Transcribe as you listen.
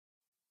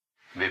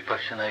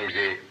Vippsanna is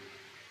a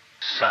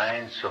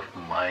science of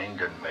mind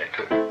and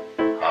matter,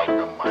 how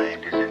the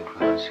mind is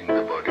influencing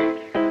the body,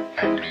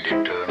 and in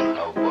return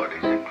how body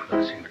is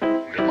influencing the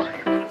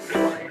mind.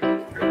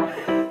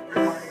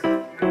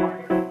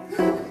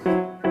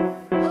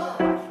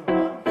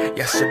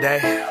 Yesterday,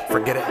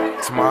 forget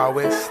it. Tomorrow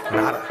is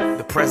nada.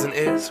 The present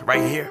is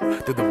right here,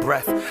 through the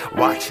breath.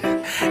 Watch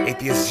it.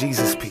 Atheist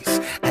Jesus piece,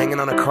 hanging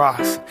on a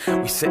cross.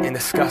 We sit and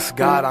discuss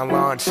God on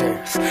lawn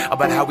chairs,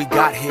 about how we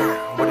got here,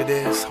 what it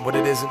is, what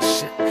it isn't,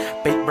 shit.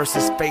 Fate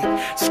versus faith,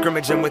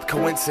 scrimmaging with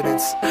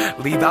coincidence.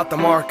 Leave out the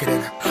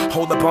marketing,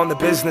 hold up on the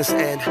business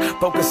end,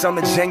 focus on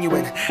the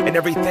genuine, and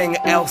everything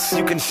else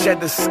you can shed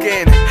the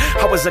skin.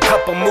 I was a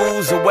couple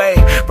moves away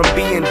from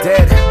being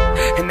dead,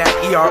 in that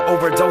ER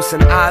overdose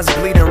and eyes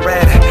bleeding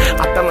red.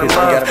 I fell in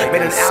love,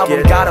 made an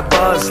album, got a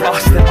buzz,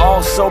 lost it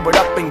all, sobered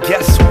up, and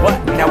guess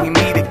what? Now we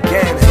meet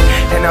again,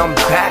 and I'm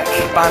back,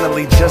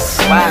 finally just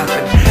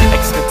laughing.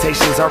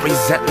 Expectations are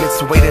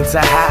resentments waiting to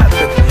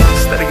happen.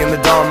 Studying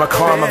the Dharma,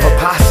 karma,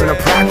 Vippasana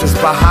practice,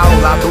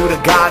 Bigharar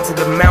Moein, God to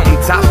the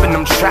mountaintop, and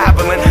I'm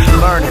traveling,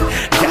 learning,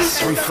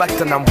 yes,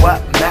 reflecting on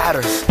what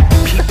matters.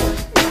 People,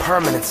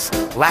 permanence,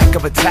 lack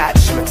of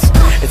attachments.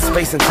 It's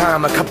space and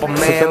time, a couple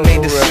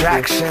man-made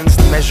distractions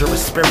to measure a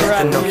spirit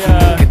that no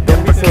human could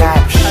ever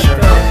capture.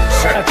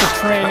 At the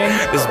training.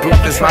 This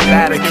booth is my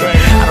Vatican.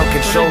 I don't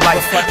control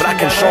life, but I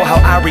control how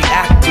I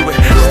react to it.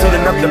 Stood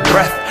up the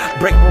breath,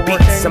 break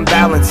beats, and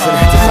balance it.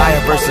 Desire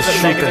versus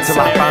truth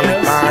until I finally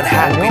find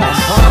happiness.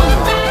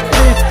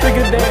 It's a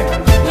good day.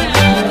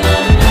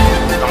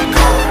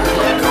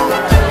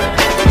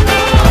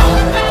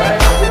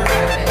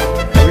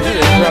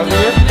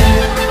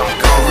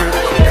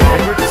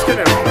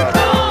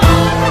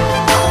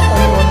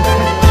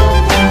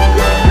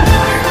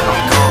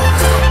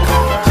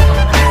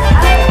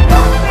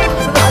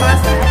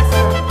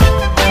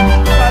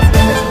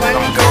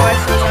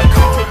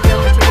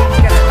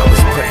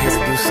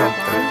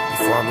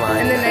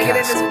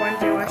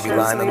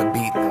 On the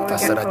beat, I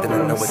said I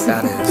didn't know what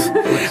that is.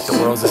 The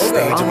world's a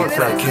stage of a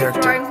play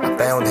character. I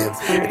found him.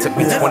 It took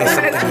me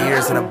 20-something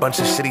years and a bunch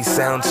of shitty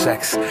sound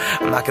checks.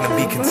 I'm not gonna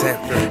be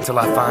content till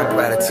I find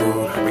gratitude,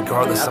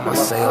 regardless of my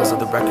sales or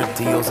the record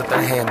deals that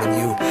they're handing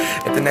you.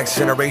 If the next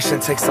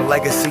generation takes the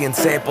legacy and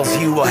samples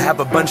you, will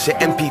have a bunch of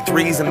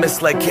MP3s and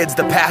misled kids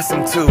to pass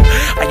them to.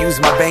 I use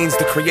my veins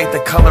to create the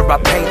color I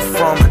paint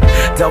from.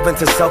 Delve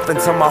into self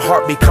until my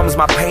heart becomes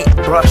my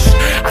paintbrush.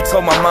 I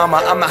told my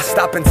mama I'm not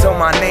stopping till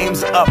my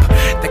name's up.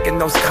 Thinking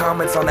those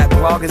comments on that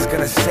blog is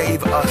gonna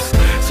save us.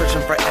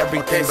 Searching for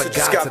everything but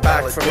just got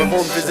back from a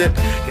home visit.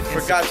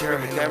 Forgot to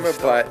bring the camera,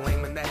 but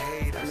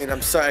I mean,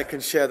 I'm sorry I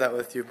couldn't share that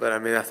with you, but I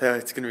mean, I thought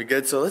it's gonna be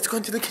good. So let's go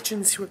into the kitchen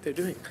and see what they're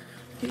doing.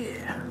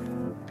 Yeah,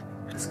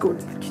 let's go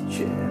into the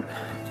kitchen.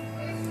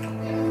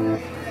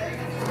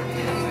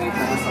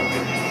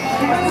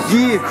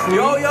 Yeah, crew.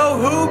 Yo,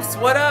 Hoops,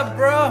 what up,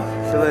 bro?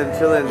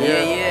 Chillin'.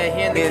 Yeah,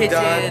 here in the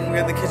kitchen. We're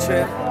in the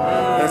kitchen.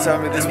 That's how I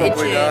mean, this is what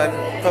we're done.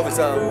 Probably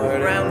something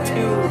already. Round 2.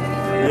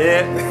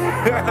 Yeah.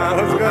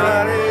 What's going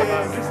on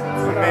here?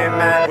 Man.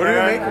 What are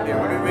we making here?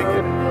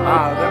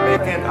 They're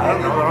making, I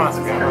don't know what else.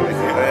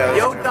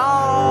 Yo,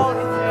 dog.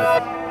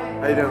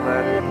 How you doing,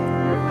 man?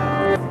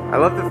 I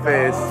love the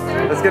face.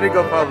 That's gonna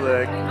go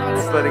public.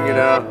 Just letting you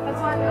know.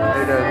 How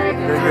you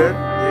doing? Doing good?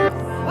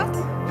 What?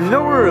 Did you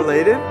know we're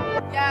related?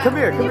 Yeah. Come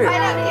here.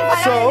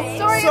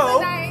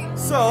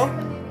 So,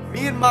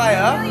 me and Maya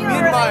are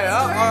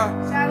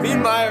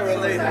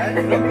related. No,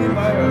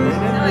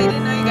 I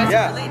didn't know you guys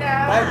were related.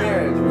 By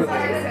marriage, we're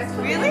related.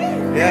 Really?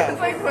 Yeah. It's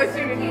like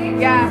pushing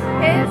me. Yeah.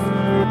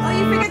 Oh,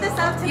 you figured this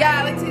out today?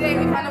 Yeah, like today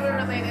we found out we're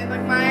related.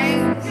 Like my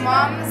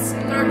mom's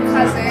third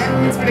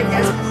cousin, it's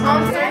ridiculous.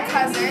 Mom's third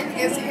cousin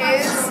is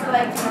his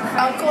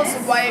uncle's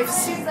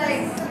wife's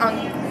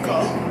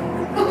uncle.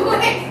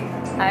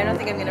 I don't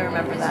think I'm gonna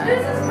remember that.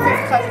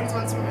 Fifth cousins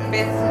once removed.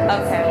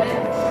 Okay.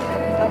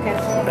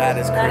 That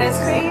is crazy. That is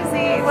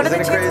crazy. What are the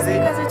chances you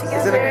guys are together?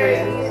 Isn't it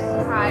crazy?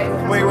 Hi.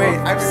 Wait,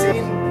 I've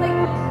seen.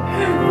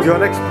 Do you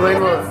want to explain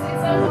what?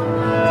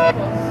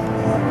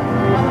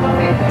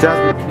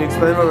 Jasmine, can you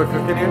explain what we're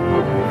cooking here?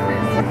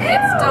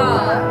 It's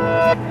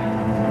dal.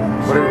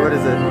 What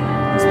is it?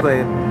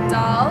 Explain.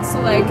 Dal,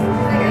 so like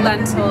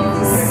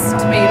lentils,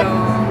 tomato,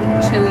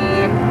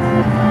 chili,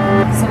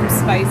 some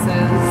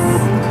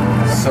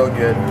spices. So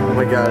good. Oh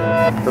my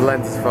god. The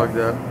lens is fucked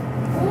up.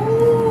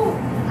 Ooh,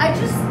 I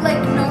just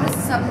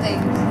noticed something.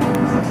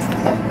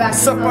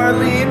 What's up,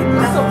 Marlene?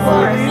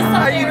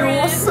 How you doing?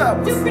 What's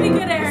up? Doing pretty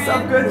good, Aaron. What's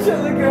up, good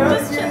chilling,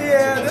 girls?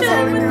 Yeah, that's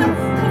how we do.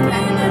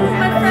 With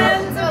my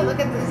friends. So look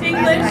at this.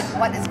 English.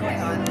 What is going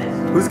on?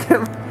 Whose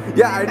camera?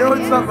 Yeah, I know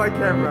it's not my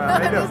camera.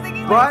 I know.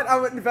 But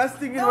I'm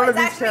investing in one of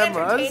these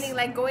cameras. Entertaining,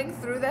 like going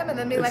through them and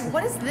then being like,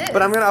 what is this?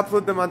 But I'm gonna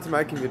upload them onto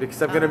my computer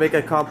because I'm gonna make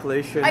a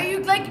compilation. Are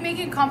you like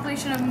making a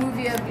compilation of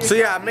movie of your So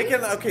yeah, I'm making,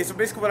 okay, so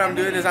basically what I'm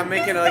doing is I'm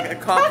making like a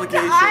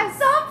complication. I'm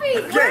sorry.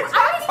 Okay,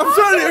 I'm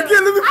sorry, okay,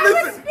 let me I was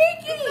flip it.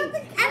 speaking,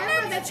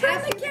 and then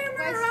turn the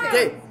camera around.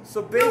 Okay,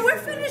 so No, basically. we're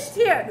finished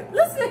here.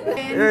 Listen.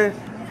 Yeah.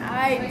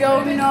 I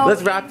don't know.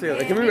 Let's rap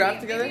together. Can we rap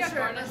together?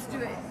 Sure, let's do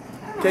it.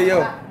 Okay,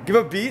 yo, give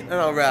a beat and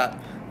I'll rap.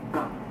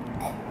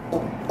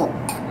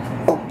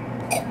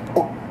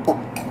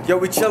 Yo,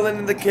 we chillin'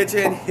 in the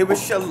kitchen, here with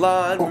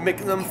Shalon, we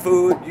making them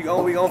food, we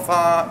gon'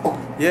 fight,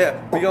 yeah,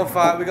 we gon'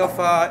 fight,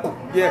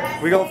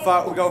 yeah, we gon'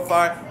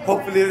 fight,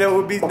 hopefully there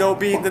will be no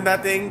beat to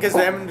nothing, cause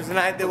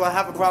tonight they will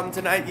have a problem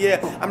tonight, yeah,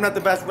 I'm not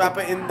the best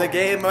rapper in the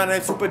game, but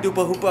I'm super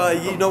duper hooper,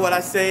 you know what I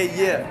say,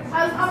 yeah.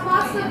 I'm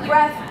lost of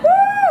breath.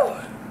 Woo!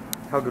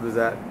 How good was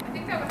that? I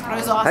think that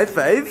was awesome. High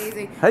five,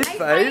 high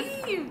five.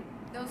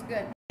 That was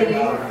good.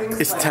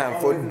 It's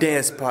time for a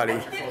dance party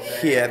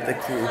here at the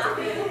crew.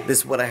 This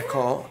is what I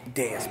call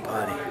dance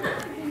party.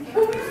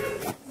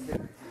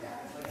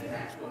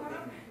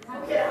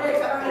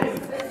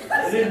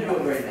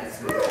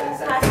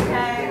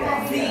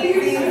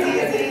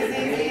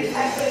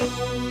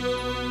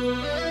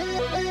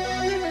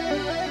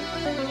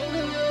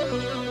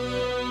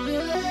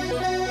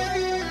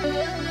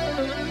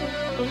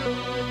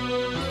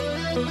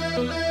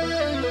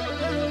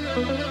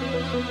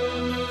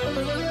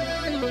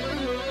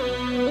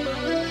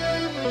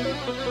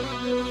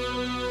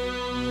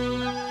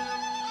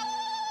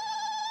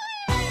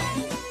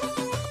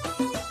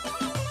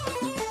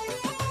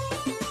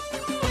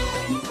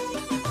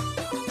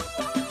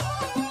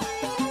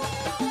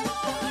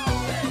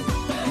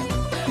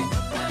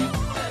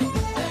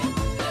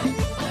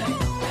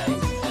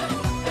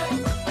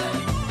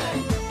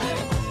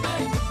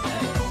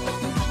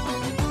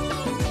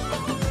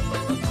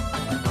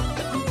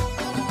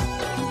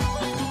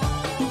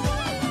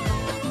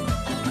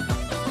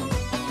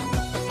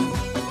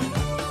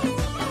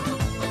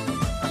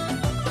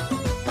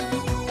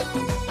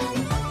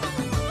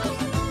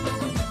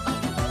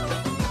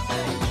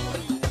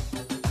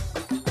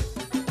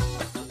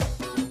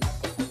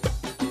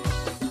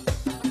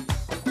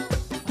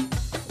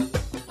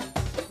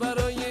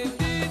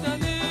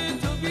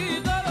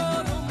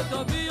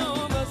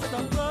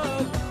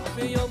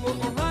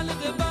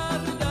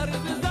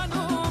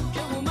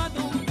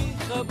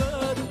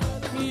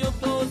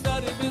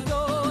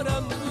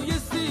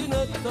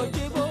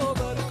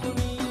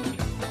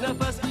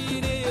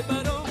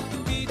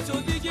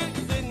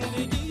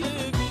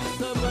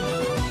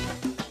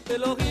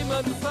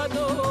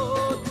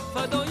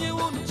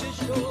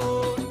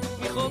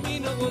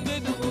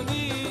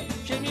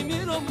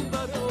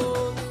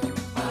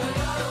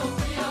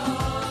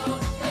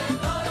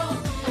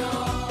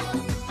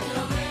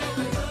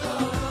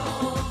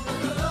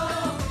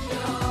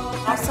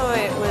 Also,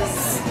 it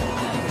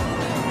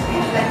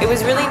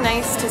was really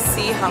nice to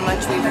see how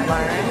much we've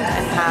learned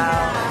and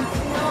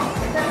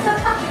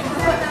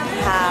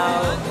how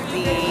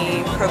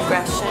the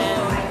progression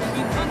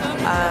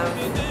of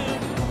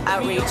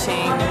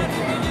outreaching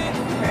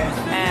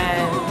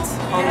and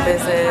home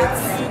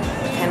visits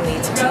can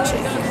lead to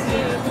teaching.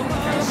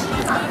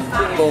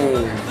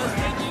 Boom.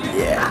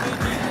 Yeah.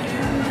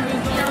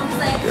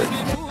 Good.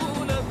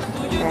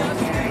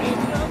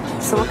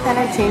 So what kind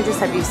of changes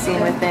have you seen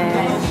within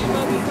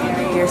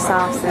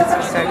yourself since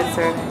you started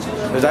serving?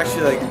 It was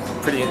actually like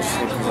pretty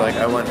interesting because like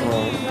I went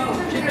home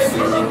to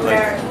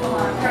like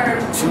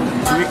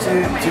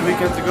two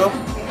weekends ago,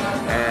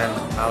 and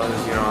I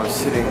was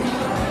sitting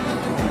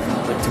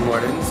like Tim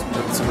Hortons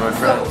with some of my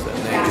friends, and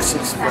they just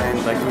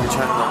explained like we were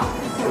trying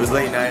to. It was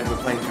late night, we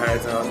were playing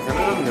cards, and I was kind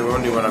of and they were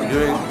wondering what I'm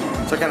doing,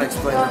 so I kind of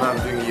explained to them I'm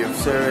doing a year of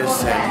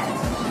service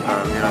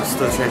and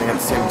still training at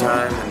the same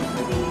time.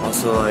 And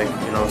also, like,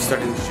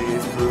 starting the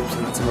youth groups,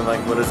 and someone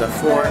like, what is that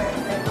for?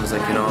 I was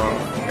like,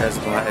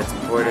 it's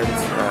important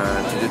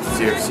to do this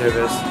year of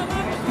service.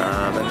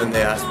 And then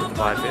they asked what the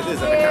Baha'i faith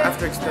is. And like,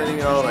 after explaining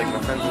it all, like, my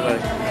friends were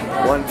like,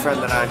 one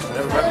friend that I actually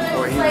never met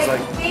before, he was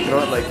like, you know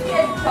what, like,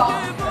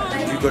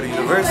 did you go to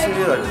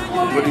university? Like,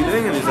 what are you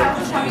doing? And he's like,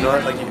 you know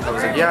what, like, I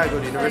was like, yeah, I go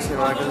to university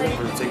and all that kind of thing,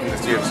 but I'm taking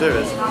this year of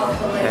service.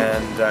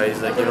 And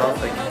he's like,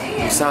 like,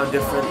 you sound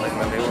different, like,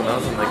 than anyone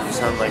else, and like, you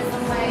sound like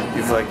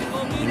you've like,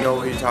 you know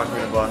what you're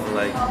talking about, and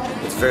like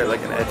it's very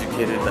like an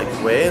educated like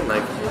way, and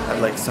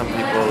like some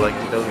people like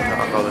don't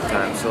talk all the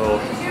time. So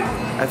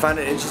I find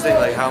it interesting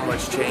like how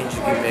much change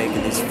you can make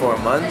in these 4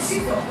 months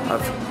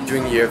of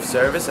doing a year of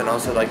service, and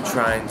also like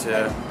trying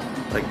to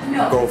like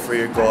go for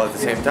your goal at the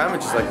same time,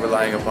 which is like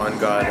relying upon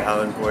God,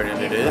 how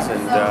important it is,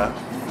 and I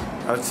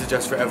would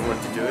suggest for everyone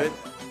to do it.